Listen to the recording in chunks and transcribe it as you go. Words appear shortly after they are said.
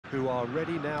who are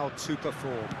ready now to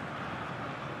perform.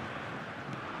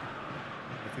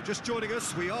 If you're just joining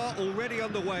us, we are already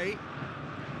underway.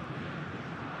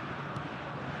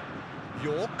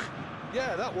 York.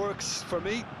 Yeah, that works for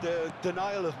me. The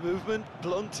denial of movement,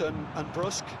 blunt and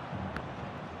brusque.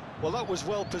 Well, that was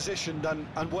well positioned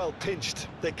and well pinched.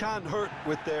 They can't hurt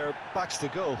with their backs to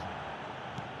goal.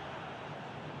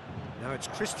 Now it's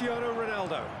Cristiano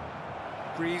Ronaldo.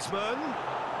 Griezmann.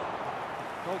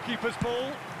 Goalkeeper's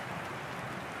ball.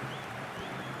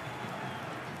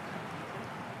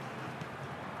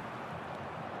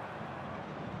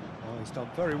 Oh, he's done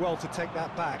very well to take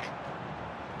that back.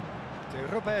 De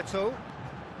Roberto.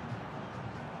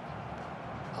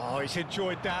 Oh, he's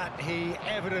enjoyed that. He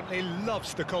evidently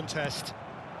loves the contest.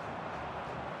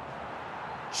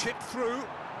 Chip through.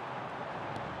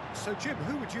 So, Jim,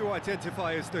 who would you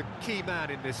identify as the key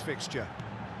man in this fixture?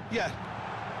 Yeah,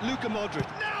 Luka Modric.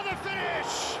 Now the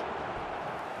finish!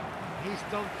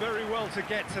 He's done very well to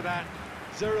get to that.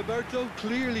 Roberto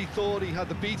clearly thought he had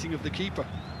the beating of the keeper.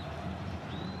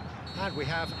 And we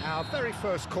have our very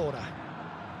first corner.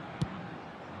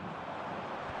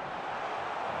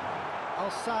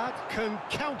 Al-Saad can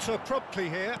counter promptly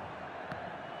here.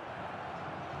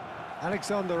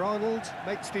 Alexander-Arnold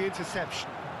makes the interception.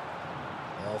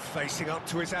 Well, facing up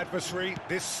to his adversary,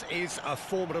 this is a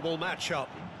formidable matchup.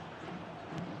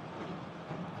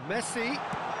 Messi!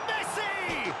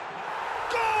 Messi!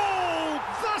 Goal!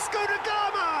 Vasco da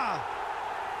Gama!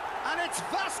 And it's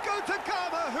Vasco da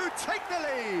Gama who take the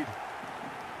lead.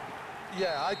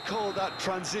 Yeah, I'd call that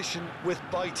transition with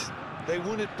bite. They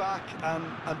won it back and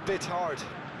bit hard.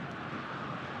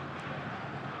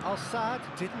 Al-Saad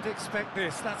didn't expect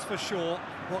this, that's for sure.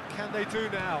 What can they do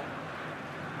now?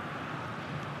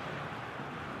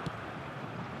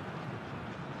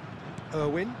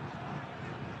 Irwin.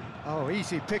 Oh,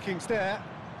 easy pickings there.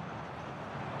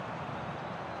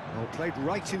 Well, played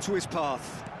right into his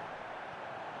path.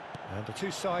 And the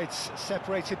two sides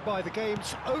separated by the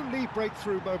game's only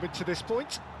breakthrough moment to this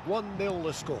point. 1-0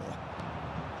 the score.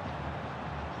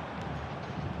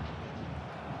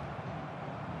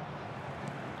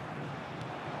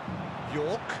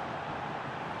 York.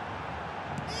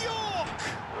 York!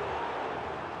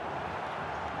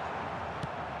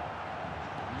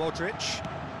 Modric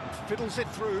fiddles it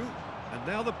through, and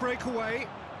now the breakaway.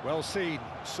 Well seen,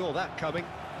 saw that coming.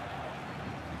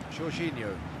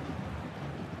 Jorginho.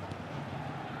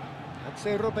 That's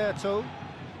Roberto.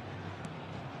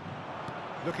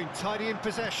 Looking tidy in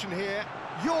possession here.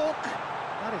 York!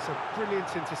 That is a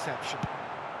brilliant interception.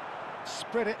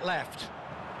 Spread it left.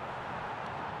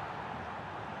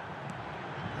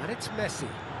 And it's Messi.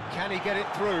 Can he get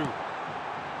it through?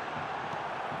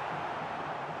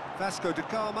 Vasco da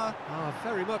Gama are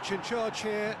very much in charge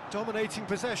here, dominating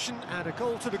possession and a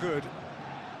goal to the good.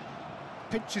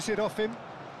 Pinches it off him.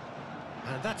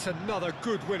 And that's another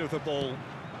good win of the ball.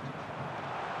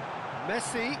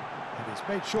 Messi, and he's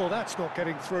made sure that's not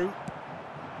getting through.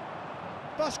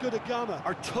 Vasco da Gama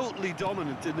are totally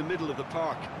dominant in the middle of the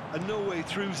park, a no-way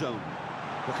through zone.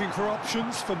 Looking for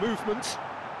options for movement.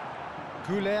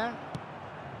 Goulet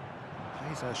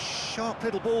plays a sharp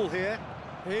little ball here.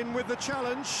 In with the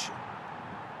challenge.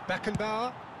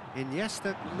 Beckenbauer.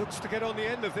 Iniesta looks to get on the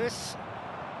end of this.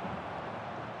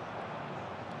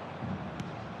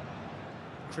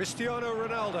 Cristiano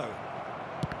Ronaldo.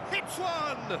 Hits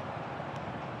one!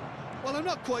 Well, I'm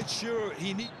not quite sure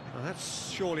he needs... Well,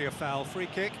 that's surely a foul. Free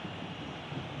kick.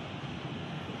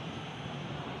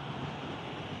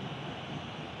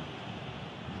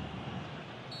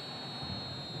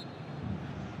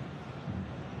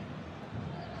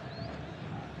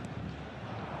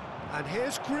 And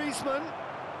here's Griezmann.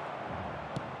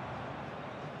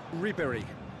 Ribéry.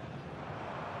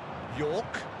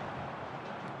 York.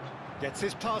 Gets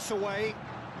his pass away.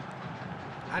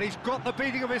 And he's got the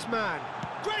beating of his man.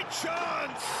 Great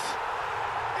chance!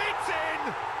 It's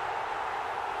in!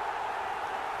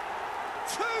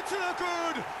 2 to the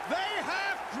good! They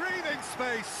have breathing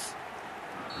space!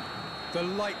 The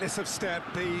lightness of step,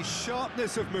 the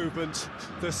sharpness of movement,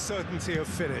 the certainty of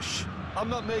finish. I'm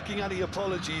not making any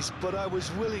apologies, but I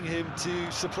was willing him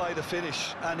to supply the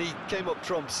finish, and he came up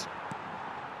trumps.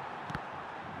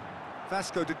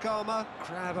 Vasco da Gama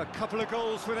grab a couple of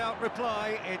goals without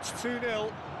reply. It's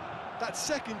 2-0. That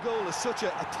second goal has such a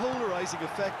polarising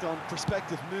effect on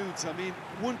prospective moods. I mean,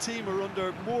 one team are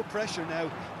under more pressure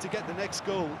now to get the next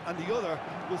goal, and the other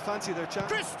will fancy their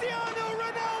chance. Cristiano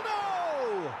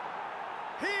Ronaldo!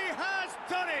 He has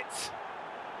done it!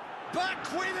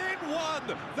 Back within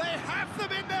one! They have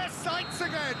them in their sights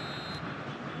again!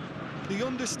 The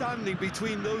understanding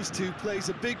between those two plays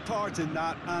a big part in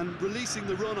that, and releasing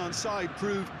the run on side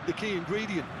proved the key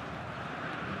ingredient.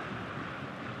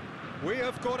 We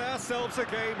have got ourselves a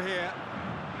game here.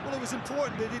 Well, it was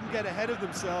important they didn't get ahead of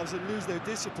themselves and lose their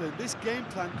discipline. This game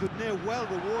plan could now well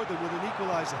reward them with an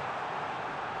equaliser.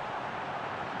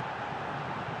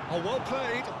 Oh, well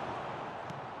played.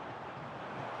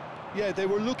 Yeah, they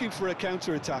were looking for a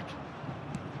counter-attack.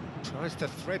 Tries to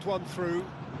thread one through.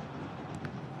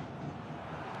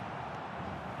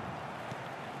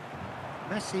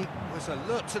 Messi was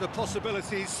alert to the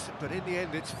possibilities, but in the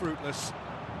end it's fruitless.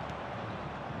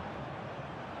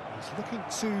 He's looking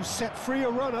to set free a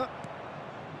runner.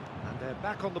 And they're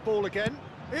back on the ball again.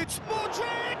 It's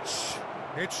Modric!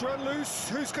 It's run loose.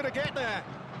 Who's going to get there?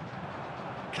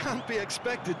 Can't be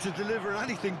expected to deliver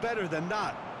anything better than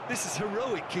that. This is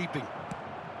heroic keeping.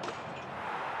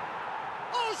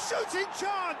 Oh, shooting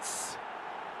chance!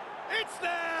 It's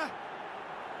there!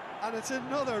 And it's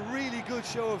another really good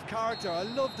show of character. I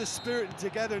love the spirit and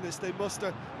togetherness they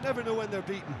muster. Never know when they're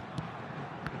beaten.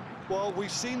 Well,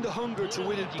 we've seen the hunger to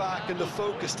win it back and the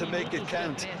focus to make it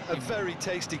count. A very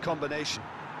tasty combination.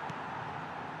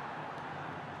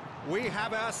 We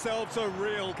have ourselves a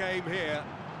real game here.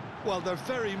 Well, they're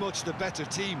very much the better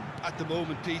team at the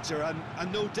moment, Peter,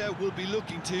 and no doubt will be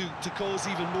looking to cause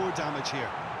even more damage here.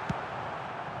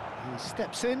 He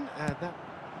steps in, and that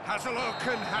has a look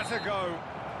and has a go.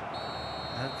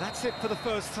 And that's it for the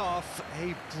first half,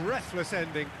 a breathless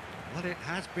ending. Well, it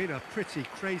has been a pretty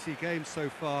crazy game so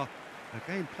far.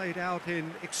 A game played out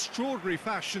in extraordinary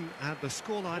fashion, and the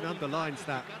scoreline underlines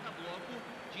that.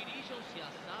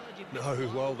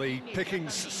 No, well, the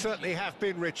pickings certainly have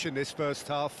been rich in this first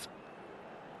half.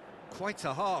 Quite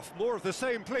a half. More of the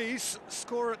same, please.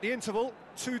 Score at the interval,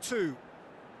 2-2.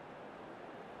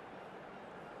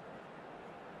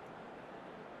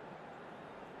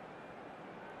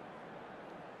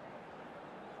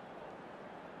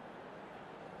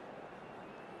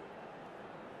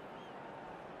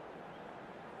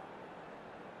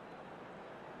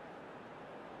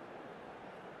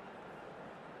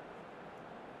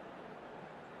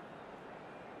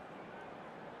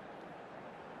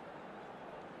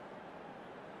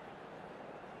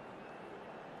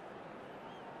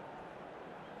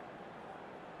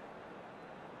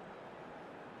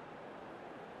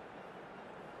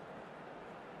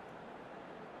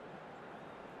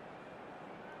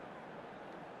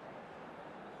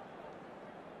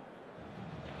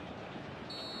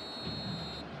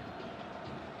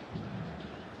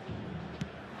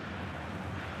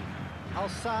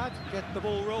 Al-Sadd get the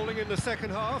ball rolling in the second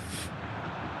half.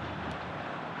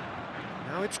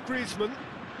 Now it's Griezmann.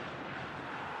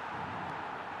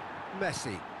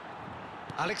 Messi.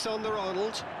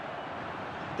 Alexander-Arnold.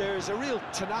 There's a real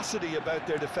tenacity about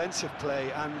their defensive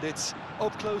play, and it's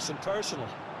up close and personal.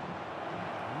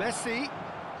 Messi.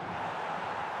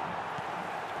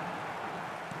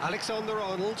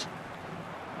 Alexander-Arnold.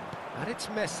 And it's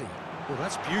Messi. Well,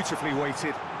 that's beautifully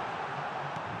weighted.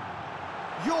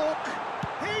 York,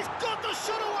 he's got the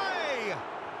shot away!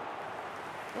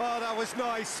 Well, that was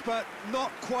nice, but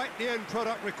not quite the end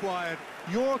product required.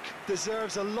 York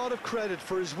deserves a lot of credit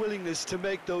for his willingness to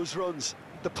make those runs.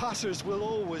 The passers will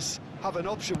always have an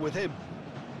option with him.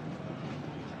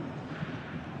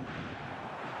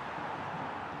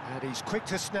 And he's quick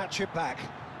to snatch it back.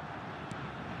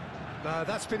 No,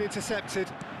 that's been intercepted.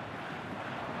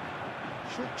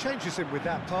 Short changes him with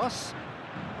that pass.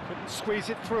 Couldn't squeeze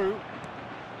it through.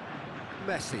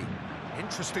 Messi,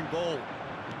 interesting ball.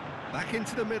 Back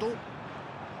into the middle.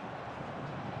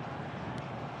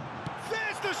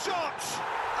 There's the shot!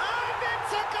 And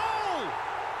it's a goal!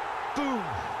 Boom!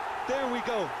 There we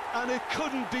go. And it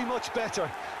couldn't be much better.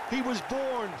 He was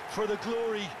born for the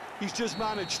glory he's just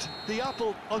managed. The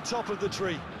apple on top of the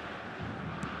tree.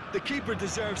 The keeper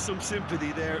deserves some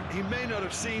sympathy there. He may not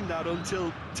have seen that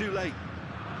until too late.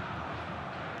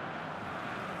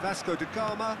 Vasco da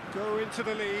Gama go into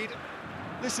the lead.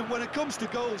 Listen, when it comes to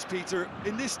goals, Peter,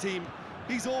 in this team,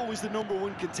 he's always the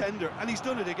 #1 contender, and he's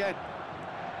done it again.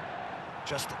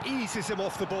 Just eases him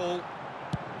off the ball.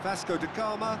 Vasco da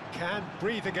Gama can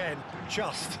breathe again,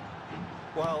 just.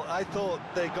 Well, I thought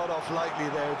they got off lightly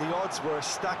there. The odds were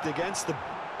stacked against them.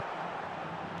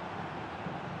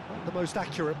 Not the most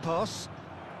accurate pass.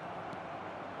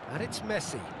 And it's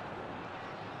Messi.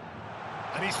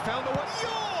 And he's found a way.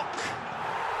 York!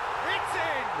 It's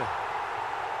in!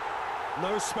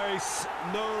 No space,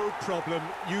 no problem.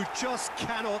 You just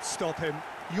cannot stop him.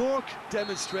 York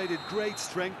demonstrated great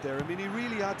strength there. I mean, he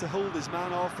really had to hold his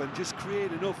man off and just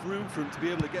create enough room for him to be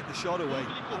able to get the shot away.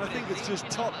 And I think it's just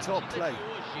top play.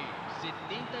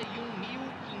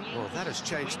 Well, that has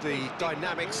changed the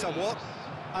dynamic somewhat.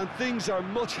 And things are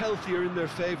much healthier in their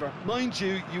favour. Mind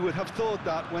you, you would have thought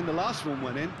that when the last one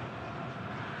went in.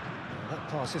 That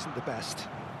pass isn't the best.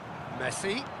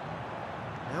 Messi.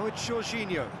 Now it's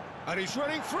Jorginho. And he's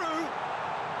running through.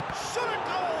 Shot a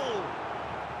goal!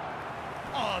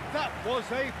 Oh, that was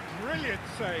a brilliant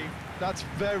save. That's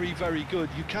very, very good.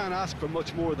 You can't ask for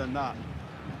much more than that.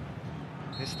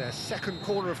 It's their second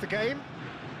corner of the game.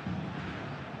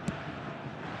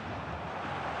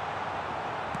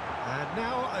 And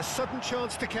now a sudden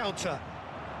chance to counter.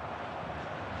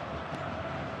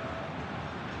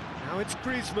 Now it's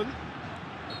Griezmann.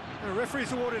 The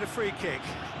referee's awarded a free kick.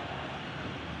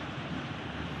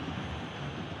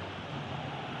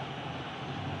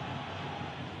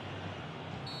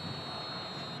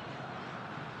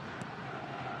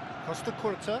 Costa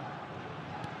Curta.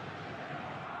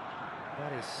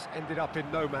 That is ended up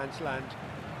in no man's land.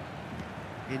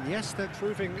 Iniesta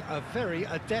proving a very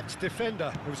adept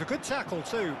defender. It was a good tackle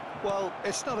too. Well,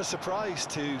 it's not a surprise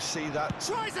to see that.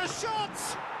 Tries a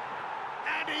shot!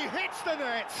 And he hits the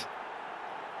net!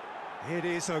 It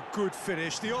is a good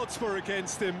finish. The odds were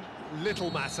against him.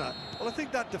 Little matter. Well, I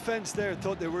think that defence there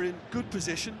thought they were in good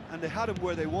position and they had him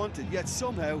where they wanted, yet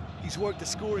somehow he's worked a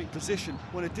scoring position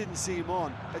when it didn't see him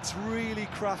on. It's really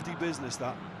crafty business,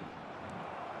 that.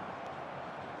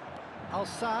 Al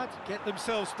Sadd get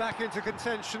themselves back into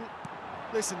contention.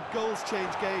 Listen, goals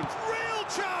change games. Real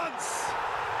chance!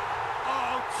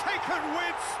 Oh, taken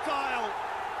with style.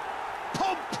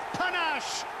 Pomp,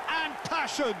 panache and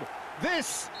passion.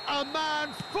 This, a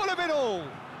man full of it all.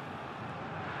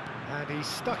 And he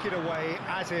stuck it away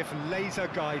as if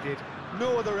laser-guided.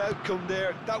 No other outcome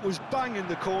there. That was bang in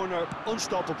the corner,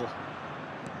 unstoppable.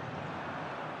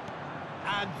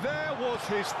 And there was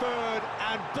his third,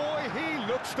 and boy, he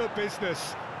looks the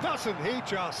business, doesn't he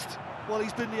just? Well,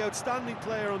 he's been the outstanding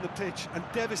player on the pitch and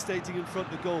devastating in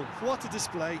front of the goal. What a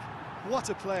display, what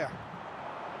a player.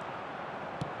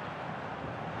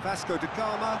 Vasco da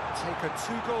Gama take a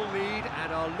 2-goal lead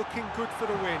and are looking good for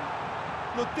the win.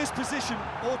 Look, this position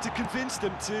ought to convince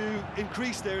them to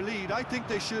increase their lead. I think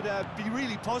they should be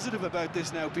really positive about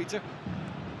this now, Peter.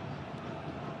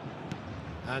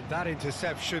 And that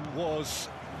interception was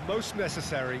most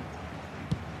necessary.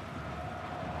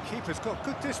 Keeper's got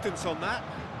good distance on that.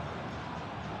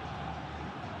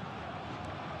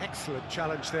 Excellent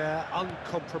challenge there,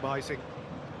 uncompromising.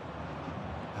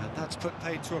 And that's put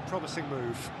paid to a promising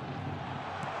move.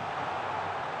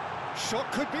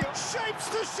 Shot could be shapes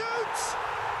to shoot!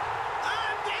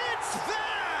 And it's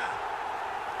there!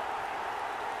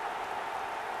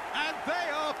 And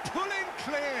they are pulling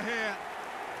clear here.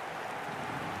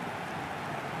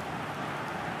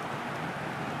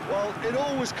 Well, it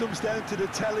always comes down to the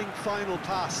telling final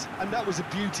pass, and that was a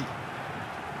beauty.